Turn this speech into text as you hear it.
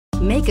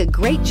Make a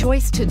great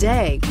choice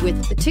today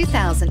with the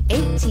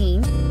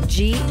 2018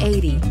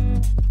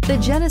 G80. The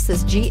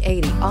Genesis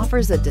G80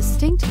 offers a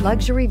distinct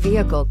luxury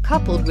vehicle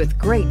coupled with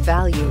great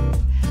value.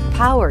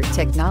 Power,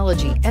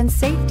 technology, and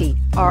safety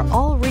are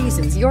all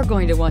reasons you're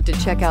going to want to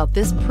check out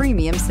this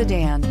premium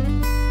sedan,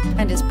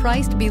 and is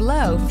priced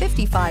below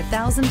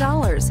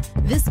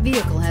 $55,000. This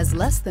vehicle has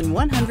less than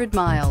 100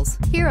 miles.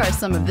 Here are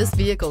some of this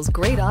vehicle's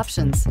great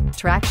options: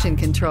 traction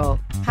control,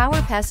 power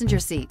passenger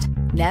seat,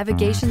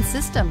 navigation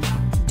system,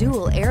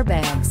 dual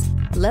airbags,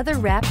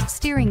 leather-wrapped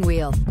steering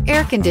wheel,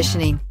 air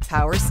conditioning,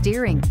 power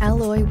steering,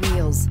 alloy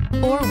wheels,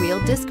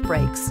 four-wheel disc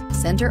brakes,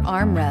 center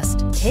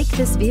armrest. Take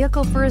this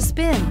vehicle for a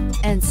spin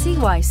and see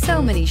why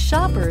so many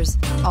shoppers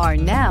are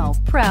now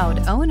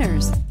proud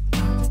owners.